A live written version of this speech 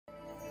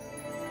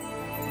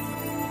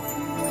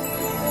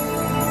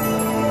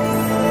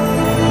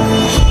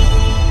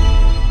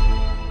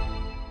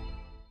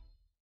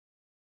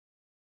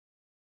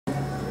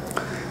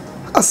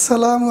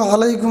আসসালামু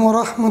আলাইকুম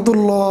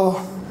রহমতুল্লাহ।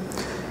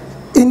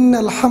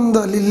 ইন্নাল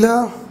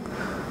হামদুলিল্লাহ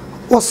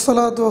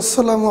ওয়াসসালাতু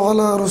ওয়াসসালামু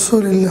আলা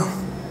রাসূলিল্লাহ।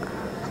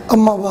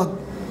 আম্মা বাদ।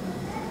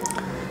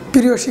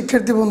 প্রিয়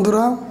শিক্ষার্থী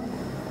বন্ধুরা,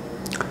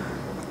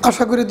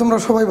 আশা করি তোমরা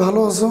সবাই ভালো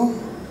আছো।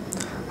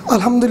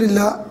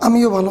 আলহামদুলিল্লাহ,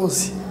 আমিও ভালো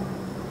আছি।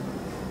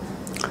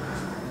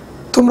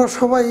 তোমরা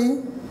সবাই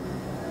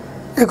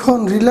এখন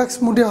রিল্যাক্স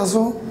মুডে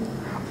আছো,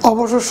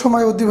 অবসর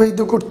সময় অতিবাহিত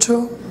করছো।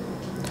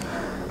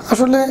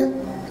 আসলে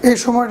এই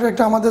সময়টা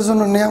একটা আমাদের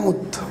জন্য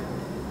নেয়ামত,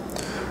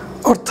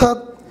 অর্থাৎ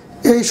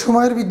এই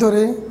সময়ের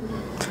ভিতরে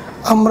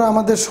আমরা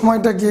আমাদের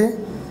সময়টাকে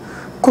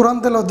কোরআন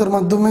তেলাওয়াতের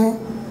মাধ্যমে,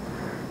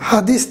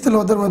 হাদিস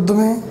তেলাওয়াতের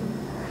মাধ্যমে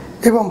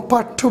এবং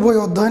পাঠ্য বই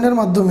অধ্যয়নের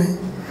মাধ্যমে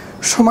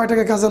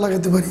সময়টাকে কাজে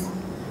লাগাতে পারি।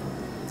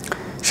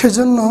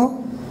 সেজন্য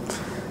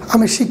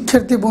আমি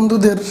শিক্ষার্থী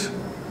বন্ধুদের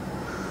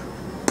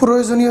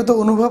প্রয়োজনীয়তা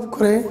অনুভব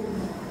করে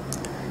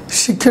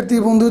শিক্ষার্থী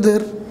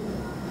বন্ধুদের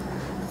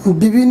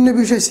বিভিন্ন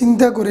বিষয়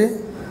চিন্তা করে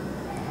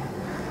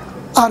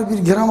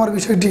আরবির গ্রামার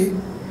বিষয়টি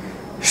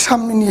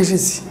সামনে নিয়ে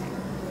এসেছি।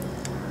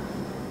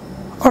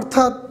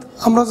 অর্থাৎ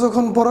আমরা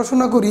যখন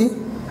পড়াশোনা করি,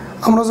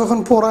 আমরা যখন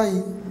পড়াই,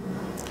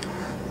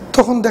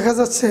 তখন দেখা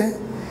যাচ্ছে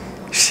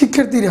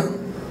শিক্ষার্থীরা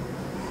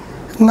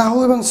নাহু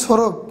এবং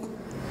সরফ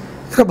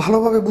এরা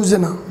ভালোভাবে বুঝে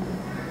না,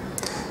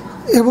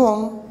 এবং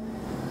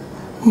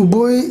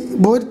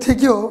বইয়ের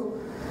থেকেও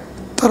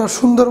তারা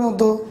সুন্দর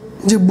মতো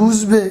যে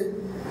বুঝবে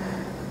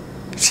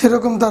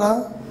সেরকম তারা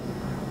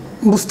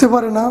বুঝতে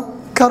পারে না।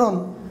 কারণ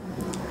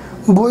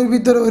বইয়ের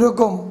ভিতরে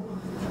ওইরকম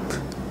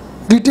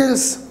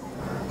ডিটেলস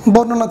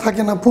বর্ণনা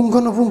থাকে না,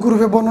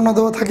 পুঙ্খানুপুঙ্খরূপে বর্ণনা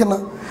দেওয়া থাকে না।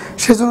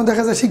 সেজন্য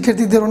দেখা যায়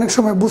শিক্ষার্থীদের অনেক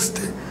সময়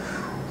বুঝতে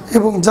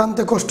এবং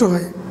জানতে কষ্ট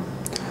হয়।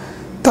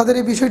 তাদের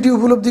এই বিষয়টি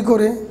উপলব্ধি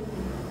করে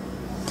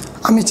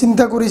আমি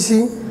চিন্তা করেছি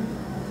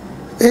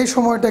এই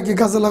সময়টাকে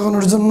কাজে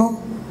লাগানোর জন্য।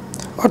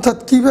 অর্থাৎ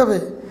কিভাবে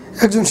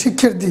একজন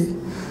শিক্ষার্থী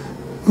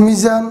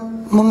মিজান,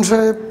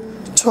 মুনসাহেব,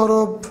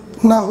 সরফ,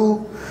 নাহু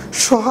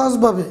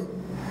সহজভাবে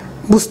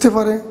বুঝতে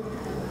পারে।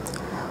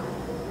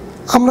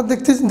 আমরা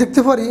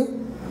দেখতে পারি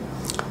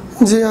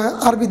যে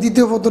আরবি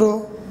দ্বিতীয় পত্র,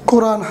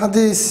 কোরআন,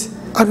 হাদিস,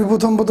 আরবি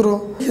প্রথম পত্র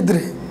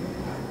ক্ষেত্রে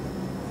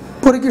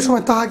পরীক্ষার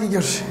সময় তাহাকিক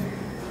আসে,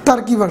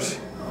 তারকিব আসে।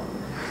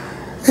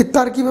 এই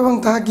তারকিব এবং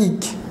তাহাকিক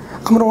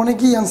আমরা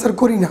অনেকেই অ্যান্সার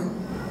করি না।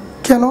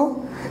 কেন?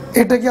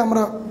 এটাকে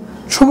আমরা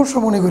সমস্যা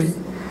মনে করি,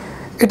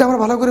 এটা আমরা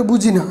ভালো করে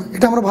বুঝি না,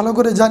 এটা আমরা ভালো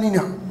করে জানি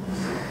না।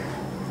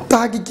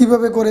 তাহাকিক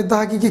কীভাবে করে,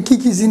 তাহাকিকে কী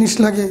কী জিনিস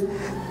লাগে,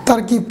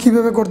 তারকিব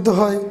কীভাবে করতে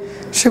হয়,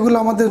 সেগুলো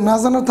আমাদের না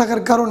জানা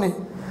থাকার কারণে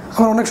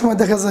আমরা অনেক সময়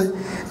দেখা যায়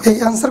এই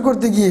অ্যান্সার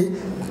করতে গিয়ে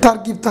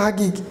তারকিব,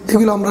 তাহাকিক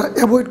এগুলো আমরা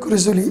অ্যাভয়েড করে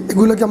চলি,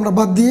 এগুলোকে আমরা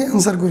বাদ দিয়ে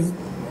অ্যান্সার করি।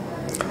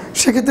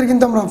 সেক্ষেত্রে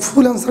কিন্তু আমরা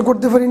ফুল অ্যান্সার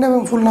করতে পারি না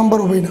এবং ফুল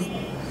নাম্বারও পাই না।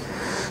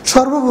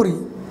 সর্বোপরি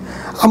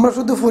আমরা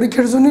শুধু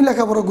পরীক্ষার জন্যই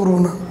লেখাপড়া করব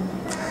না,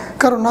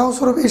 কারণ নাহু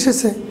সরফ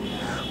এসেছে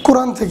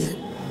কোরআন থেকে।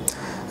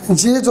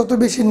 যে যত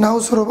বেশি নাহু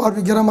সরফ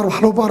আরবি গ্রামার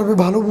ভালো পারবে,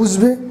 ভালো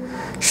বুঝবে,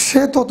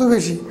 সে তত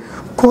বেশি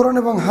কোরআন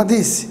এবং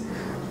হাদিস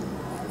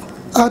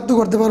আয়ত্ত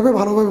করতে পারবে,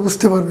 ভালোভাবে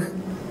বুঝতে পারবে।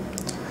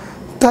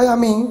 তাই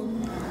আমি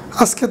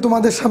আজকে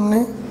তোমাদের সামনে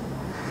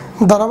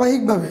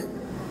ধারাবাহিকভাবে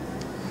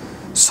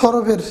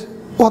সরফের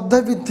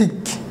অধ্যায়ভিত্তিক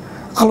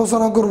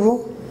আলোচনা করব।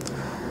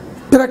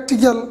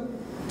 প্র্যাকটিক্যাল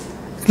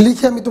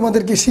লিখে আমি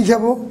তোমাদেরকে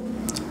শিখাবো।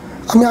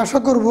 আমি আশা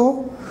করব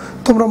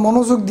তোমরা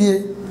মনোযোগ দিয়ে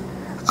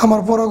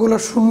আমার পড়াগুলো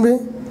শুনবে।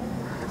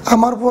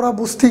 আমার পড়া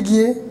বুঝতে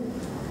গিয়ে,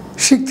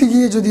 শিখতে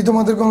গিয়ে যদি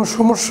তোমাদের কোনো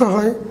সমস্যা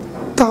হয়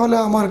তাহলে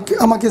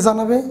আমাকে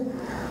জানাবে,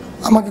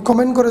 আমাকে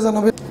কমেন্ট করে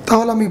জানাবে।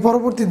 তাহলে আমি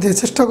পরবর্তীতে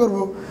চেষ্টা করব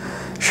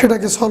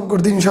সেটাকে সলভ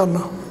করতে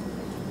ইনশাআল্লাহ।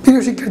 প্রিয়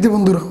শিক্ষার্থী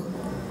বন্ধুরা,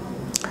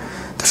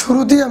 তো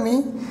শুরুতেই আমি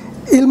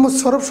ইলমুস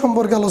সরফ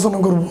সম্পর্কে আলোচনা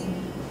করব।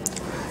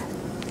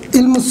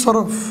 ইলমুস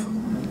সরফ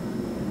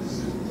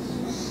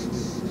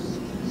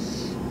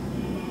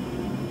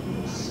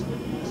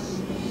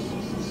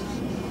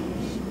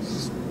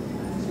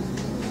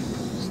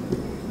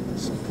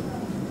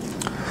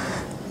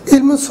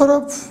ইলমুস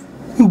সরফ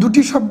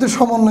দুটি শব্দের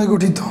সমন্বয়ে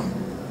গঠিত।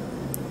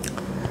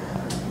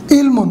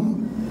 ইলমুন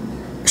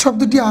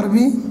শব্দটি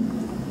আরবি,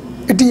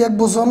 এটি এক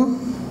বচন,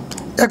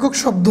 একক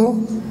শব্দ।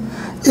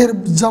 এর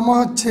জামা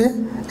হচ্ছে,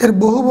 এর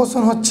বহু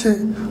বচন হচ্ছে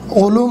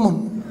উলুমুন।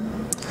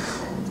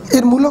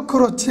 এর মূল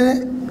অক্ষর হচ্ছে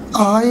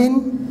আইন,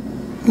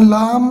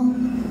 লাম,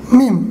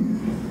 মিম।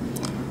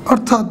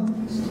 অর্থাৎ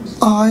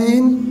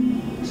আইন,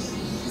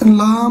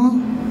 লাম,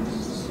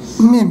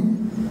 মিম,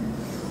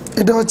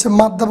 এটা হচ্ছে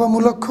মাদ্দা বা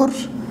মূল অক্ষর।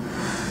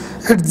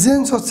 এর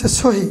জেন্স হচ্ছে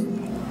সহি।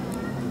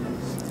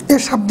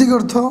 এর শাব্দিক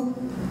অর্থ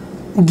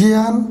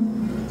জ্ঞান,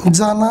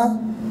 জানা,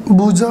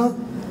 বোঝা,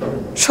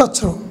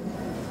 শাস্ত্র।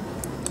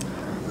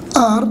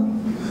 আর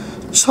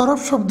সরফ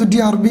শব্দটি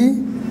আরবি,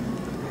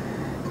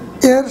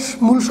 এর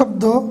মূল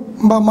শব্দ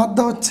বা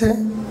মাদ্দা হচ্ছে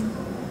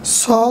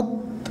সদ,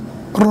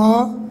 র,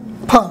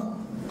 ফা।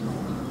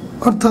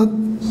 অর্থাৎ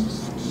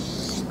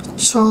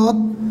সদ,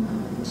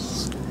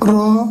 র,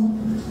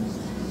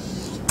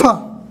 ফা,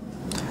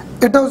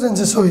 এটাও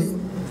জেনছে সহি।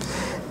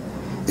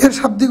 এর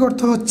শাব্দিক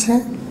অর্থ হচ্ছে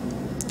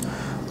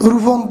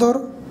রূপান্তর,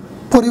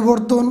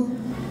 পরিবর্তন,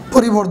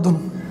 পরিবর্তন।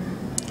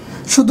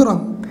 সুতরাং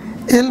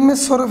ইলমে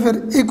সরফের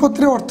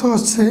একত্রে অর্থ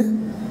হচ্ছে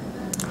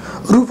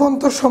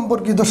রূপান্তর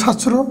সম্পর্কিত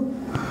শাস্ত্র,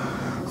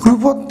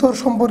 রূপান্তর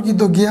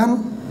সম্পর্কিত জ্ঞান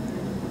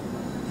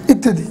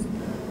ইত্যাদি।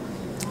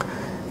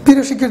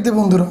 প্রিয় শিক্ষার্থী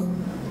বন্ধুরা,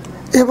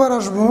 এবার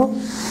আসব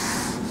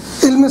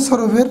ইলমে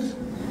সরফের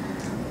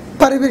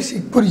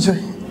পারিবেশিক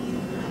পরিচয়।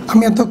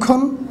 আমি এতক্ষণ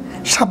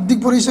শাব্দিক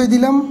পরিচয়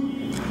দিলাম,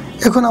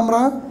 এখন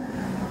আমরা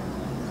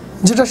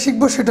যেটা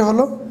শিখব সেটা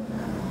হলো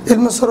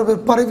ইলমে সরফের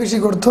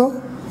পারিবেশিক অর্থ,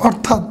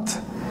 অর্থাৎ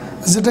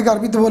যেটাকে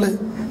আরবিতে বলে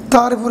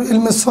তারিফুল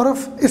ইলমে সরফ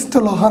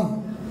ইসতিলাহান,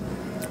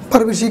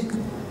 পারিবেশিক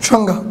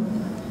সংজ্ঞা।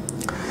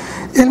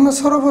 ইলমে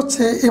সরফ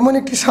হচ্ছে এমন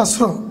একটি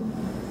শাস্ত্র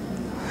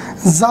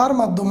যার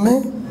মাধ্যমে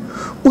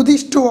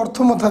উদ্দিষ্ট অর্থ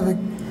মোতাবেক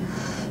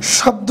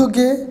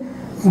শব্দকে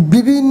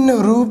বিভিন্ন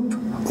রূপ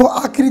ও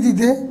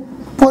আকৃতিতে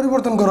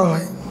পরিবর্তন করা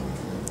হয়।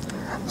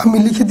 আমি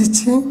লিখে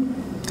দিচ্ছি,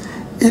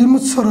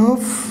 ইলমুস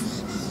সরফ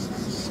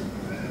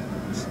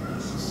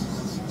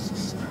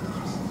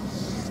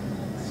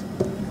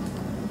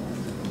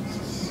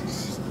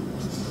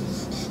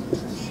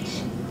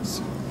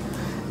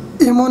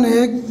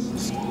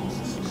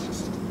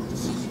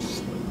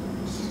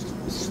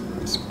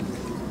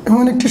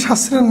এমন একটি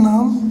শাস্ত্রের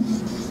নাম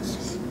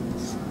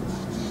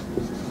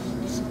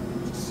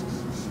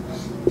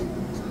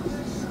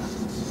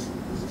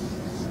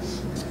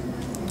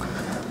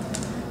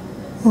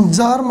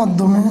যার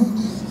মাধ্যমে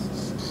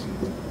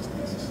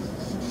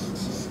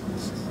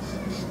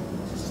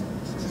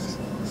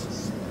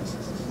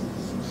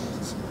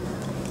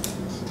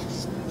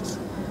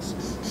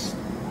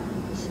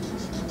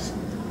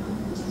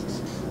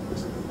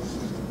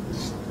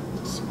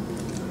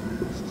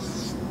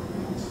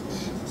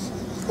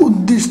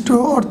উদ্দিষ্ট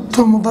অর্থ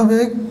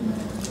মোতাবেক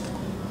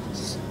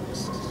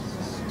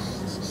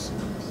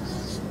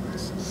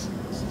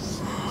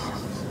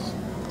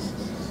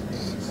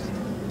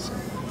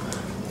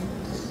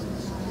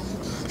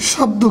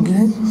শব্দকে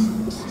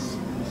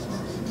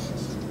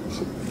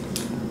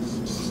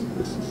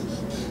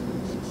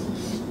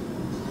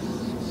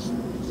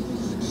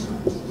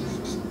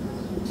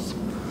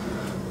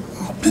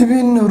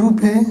বিভিন্ন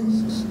রূপে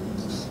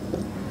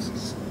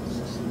ও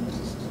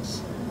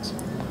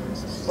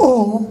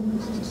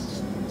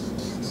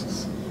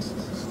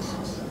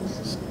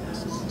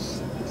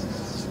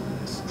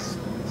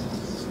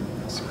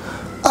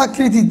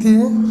আকৃতিতে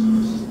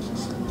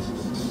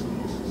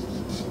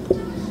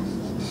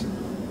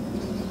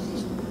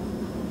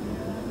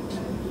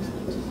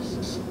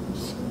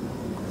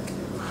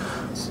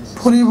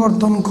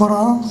পরিবর্তন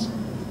করা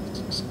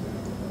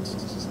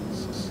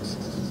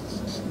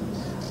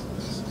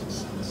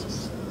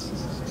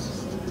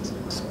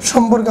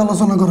সম্পর্কে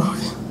আলোচনা করা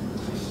হয়।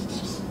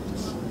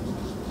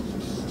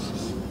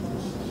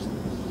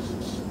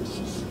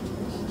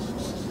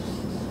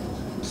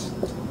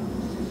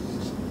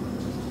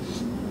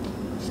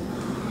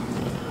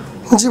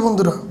 জি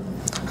বন্ধুরা,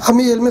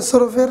 আমি ইলমে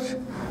সরফের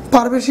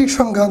পারিবেশিক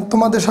সংজ্ঞা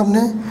তোমাদের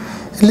সামনে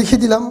লিখে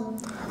দিলাম,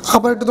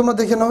 আবার একটু তোমরা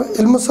দেখে নাও।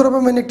 ইলমে সরফ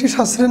মানে একটি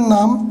শাস্ত্রের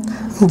নাম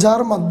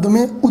যার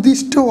মাধ্যমে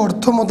উদ্দিষ্ট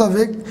অর্থ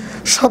মোতাবেক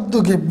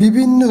শব্দকে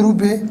বিভিন্ন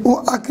রূপে ও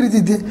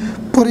আকৃতিতে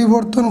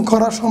পরিবর্তন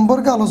করা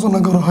সম্পর্কে আলোচনা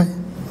করা হয়।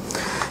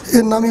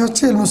 এর নামই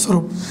হচ্ছে ইলমে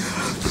সরফ।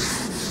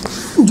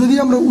 যদি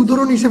আমরা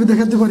উদাহরণ হিসেবে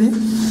দেখাতে পারি,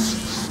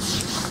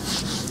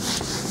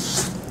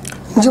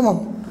 যেমন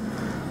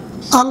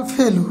আল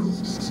ফেলু,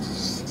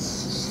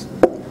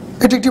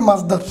 এটি একটি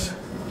মাসদার।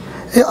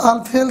 এই আল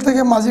ফেল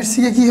থেকে মাজির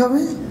সিগে কি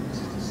হবে?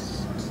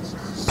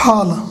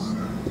 ফালা।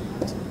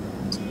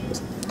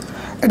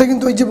 এটা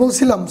কিন্তু ওই যে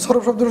বলছিলাম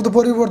সরফ শব্দের অর্থ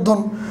পরিবর্তন,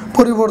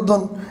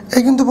 পরিবর্তন,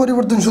 এই কিন্তু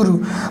পরিবর্তন শুরু।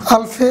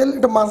 আল ফেল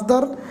এটা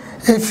মাসদার,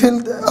 এই ফেল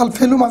আল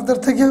ফেলু মাসদার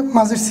থেকে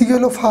মাজির সিগে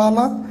হলো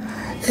ফালা,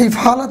 এই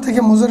ফালা থেকে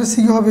মুজারের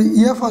সিগে হবে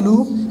ইয়াফালু।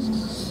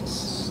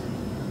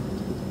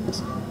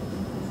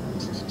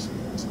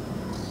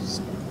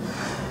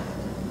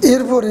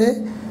 এরপরে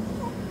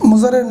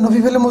মুজারের নফি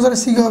ফেলে মুজারের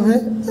সিগে হবে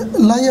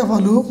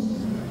লাইয়াফালু।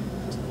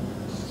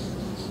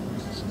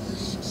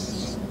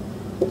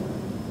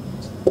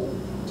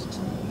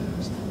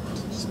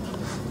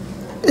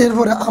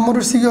 এরপরে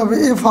আমরের সিগে হবে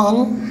এফাল।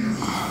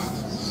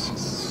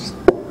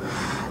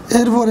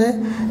 এরপরে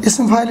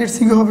ইসমে ফাইলের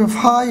সিগে হবে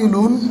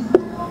ফাইলুন।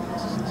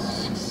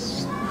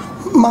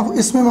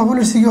 ইসমে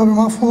মাফুলের সিগে হবে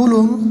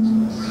মাফুলুন।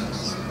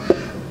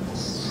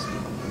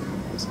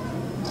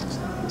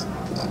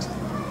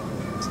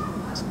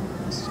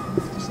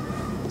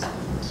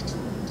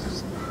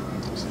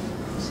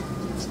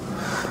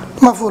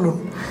 মাফুলুন।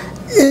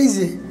 এই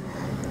যে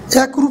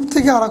এক রূপ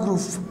থেকে আর এক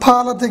রূপ,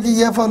 ফালা থেকে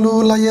ইয়াফালু,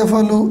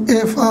 লাইয়াফালু,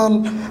 এফাল,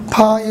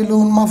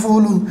 ফাইলুন,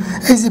 মাফুলুন,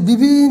 এই যে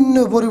বিভিন্ন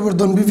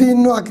পরিবর্তন,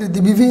 বিভিন্ন আকৃতি,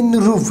 বিভিন্ন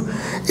রূপ,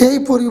 এই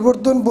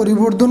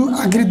পরিবর্তন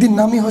আকৃতির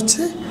নামই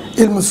হচ্ছে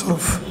ইলমে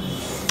সরফ।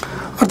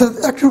 অর্থাৎ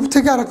এক রূপ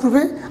থেকে আর এক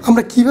রূপে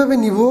আমরা কীভাবে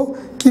নিব,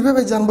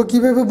 কীভাবে জানবো,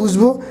 কীভাবে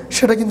বুঝবো,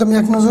 সেটা কিন্তু আমি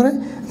এক নজরে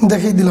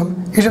দেখিয়ে দিলাম।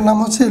 এটার নাম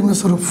হচ্ছে ইলমে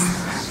সরফ।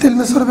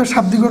 ইলমে সরফের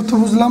শাব্দিক অর্থ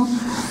বুঝলাম,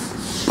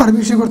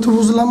 পারিবেশিক অর্থ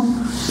বুঝলাম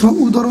এবং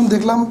উদাহরণ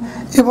দেখলাম।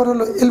 এবার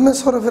হলো ইলমে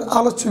সরফের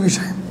আলোচ্য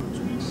বিষয়।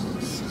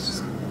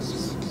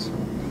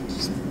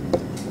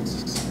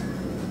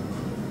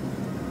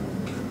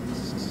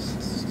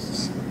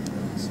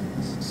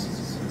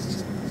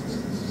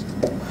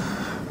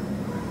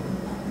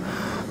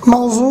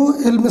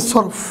 ইলমে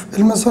সরফ।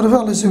 ইলমে সরফে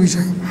আলোচ্য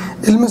বিষয়,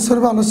 ইলমে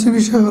সরফে আলোচ্য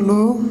বিষয় হলো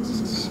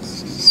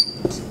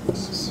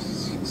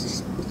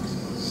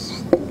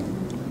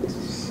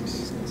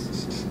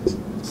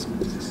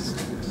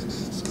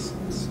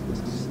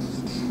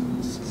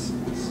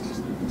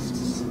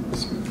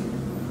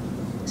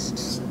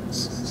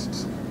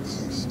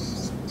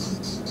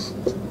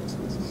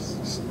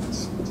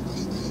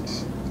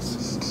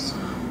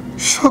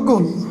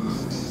সকল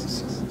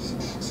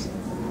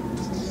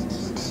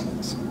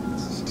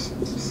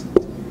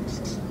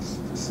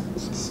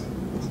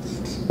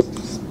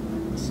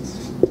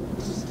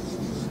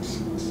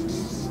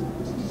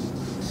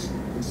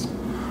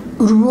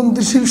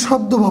রূপান্তরশীল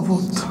শব্দ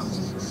বাপদ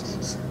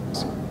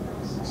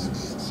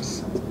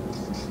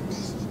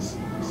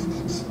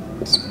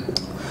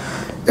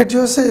এটি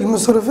হচ্ছে ইলমে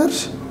সরফের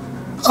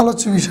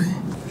আলোচ্য বিষয়।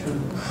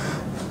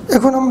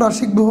 এখন আমরা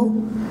শিখব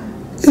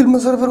ইলমে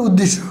সরফের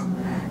উদ্দেশ্য।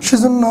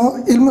 সেজন্য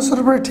ইলমে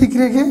সরফের ঠিক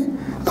রেখে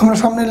আমরা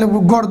সামনে লিখব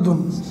গর্দন।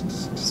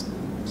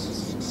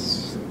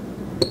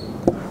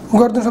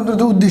 গর্দন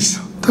শব্দের উদ্দেশ্য,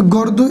 তো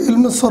গর্দ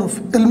ইলমে সরফ,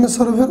 ইলমে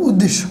সরফের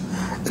উদ্দেশ্য।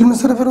 ইলমে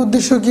সরফের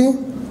উদ্দেশ্য কি?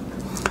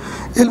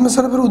 ইলমে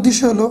সরফের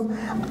উদ্দেশ্য হলো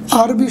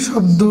আরবি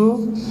শব্দ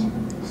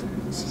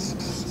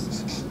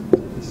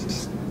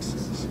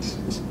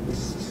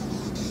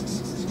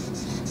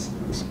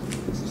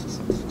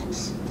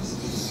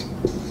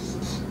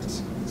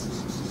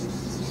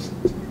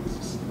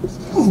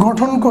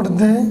গঠন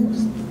করতে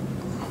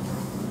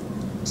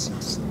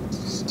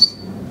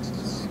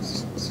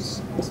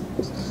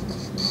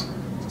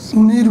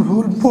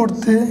নির্ভুল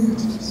পড়তে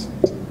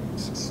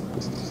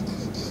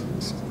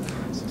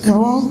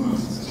এবং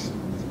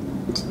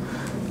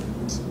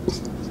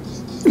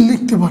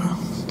লিখতে পারা।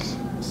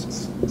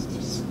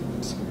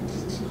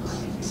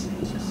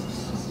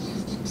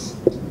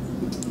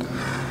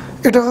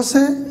 এটা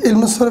হচ্ছে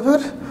ইলমে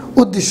সরফের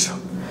উদ্দেশ্য।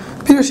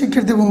 প্রিয়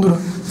শিক্ষার্থী বন্ধুরা,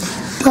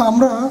 তো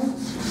আমরা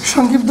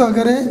সংক্ষিপ্ত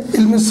আকারে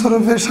ইলমে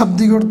সরফের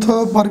শাব্দিক অর্থ,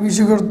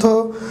 পারিভাষিক অর্থ,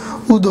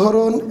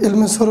 উদাহরণ,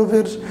 ইলমে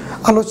সরফের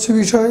আলোচ্য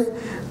বিষয়,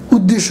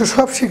 উদ্দেশ্য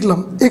সব শিখলাম।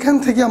 এখান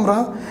থেকে আমরা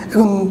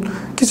এখন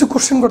কিছু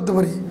কোশ্চেন করতে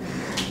পারি।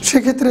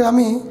 সেক্ষেত্রে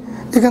আমি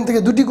এখান থেকে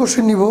দুটি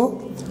কোশ্চেন নিব।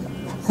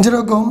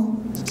 যেরকম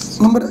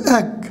নম্বর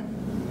 1,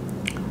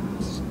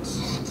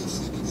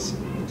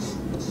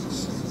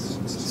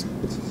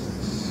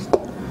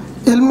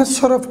 ইলমে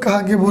সরফ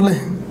কাকে বলে?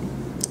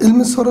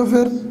 ইলমে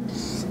সরফের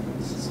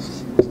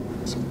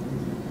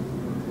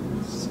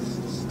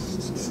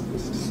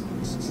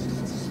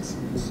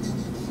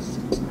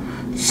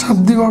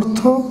শাব্দিক অর্থ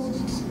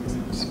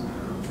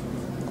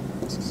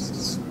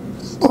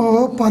ও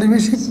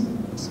পারিভাষিক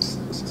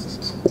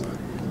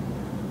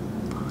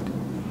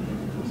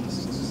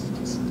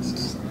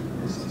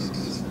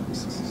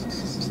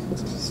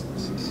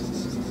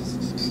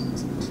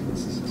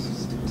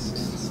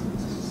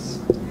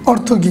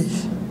অর্থ কি?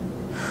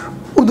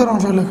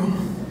 উদাহরণসহ লেখুন।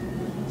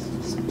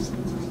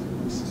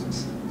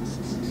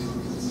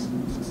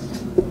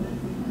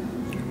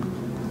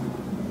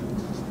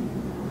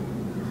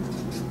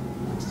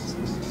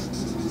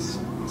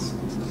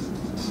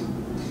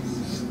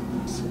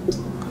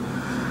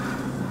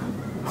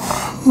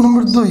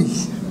 নম্বর 2,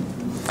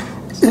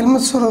 ইলমে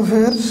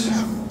সরফের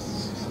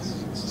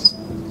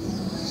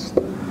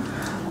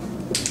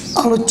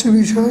আলোচ্য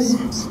বিষয়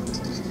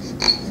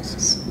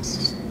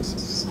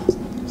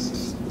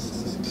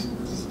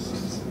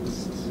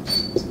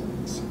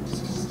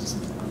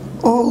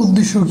ও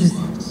উদ্দেশ্য কি?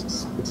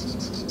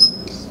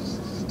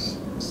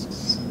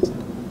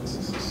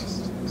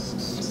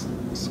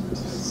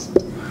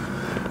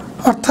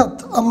 অর্থাৎ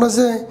আমরা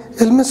যে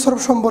ইলমে সরফ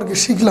সম্পর্কে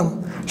শিখলাম,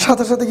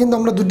 সাথে সাথে কিন্তু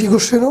আমরা দুটি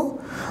কোশ্চেনও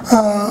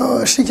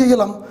শিখে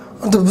গেলাম।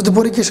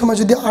 পরীক্ষার সময়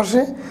যদি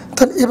আসে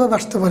তাহলে এভাবে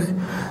আসতে পারে,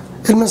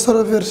 ইলমে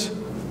সরফের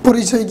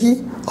পরিচয় কি,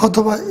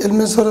 অথবা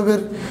ইলমে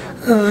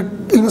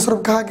সরফ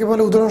কাকে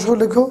বলে উদাহরণসহ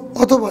লেখো,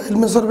 অথবা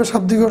ইলমে সরফের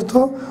শাব্দিক অর্থ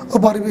ও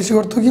পারিভাষিক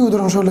অর্থ কি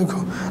উদাহরণসহ লেখো।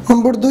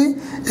 নম্বর 2,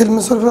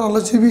 ইলমে সরফের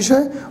আলোচ্য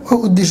বিষয় ও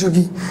উদ্দেশ্য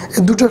কি।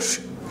 এই দুটো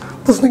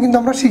প্রশ্ন কিন্তু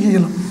আমরা শিখে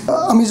গেলাম।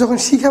 আমি যখন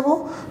শিখাবো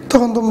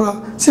তখন তোমরা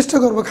চেষ্টা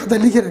করবো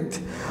খাতায় লিখে রাখতে।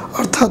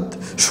 অর্থাৎ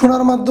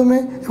শোনার মাধ্যমে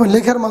এবং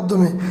লেখার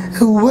মাধ্যমে,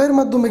 উভয়ের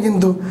মাধ্যমে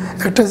কিন্তু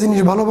একটা জিনিস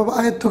ভালোভাবে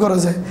আয়ত্ত করা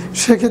যায়।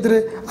 সেক্ষেত্রে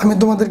আমি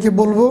তোমাদেরকে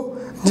বলবো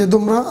যে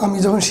তোমরা আমি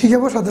যখন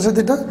শিখাবো সাথে সাথে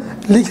এটা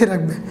লিখে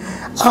রাখবে।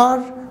 আর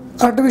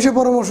আরেকটা বিষয়ে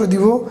পরামর্শ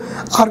দিব,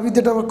 আরবিতে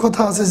একটা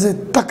কথা আছে যে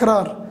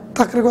তাকরার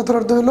কথার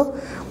অর্থ হলো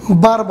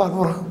বারবার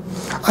পড়া।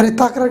 আর এই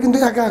তাকরার কিন্তু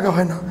একা একা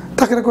হয় না,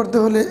 তাকরার করতে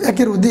হলে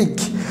একের অধিক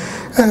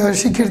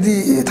শিক্ষার্থী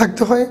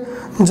থাকতে হয়।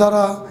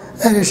 যারা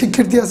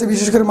শিক্ষার্থী আছে,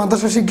 বিশেষ করে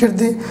মাদ্রাসা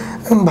শিক্ষার্থী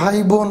ভাই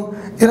বোন,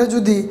 এরা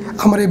যদি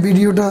আমার এই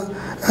ভিডিওটা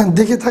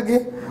দেখে থাকে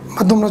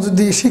বা তোমরা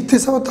যদি শিখতে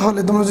চাও, তাহলে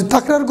তোমরা যদি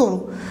তাকরার করো,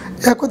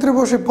 একত্রে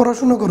বসে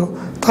পড়াশুনো করো,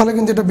 তাহলে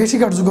কিন্তু এটা বেশি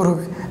কার্যকর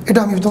হবে। এটা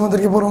আমি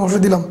তোমাদেরকে পরামর্শ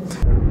দিলাম।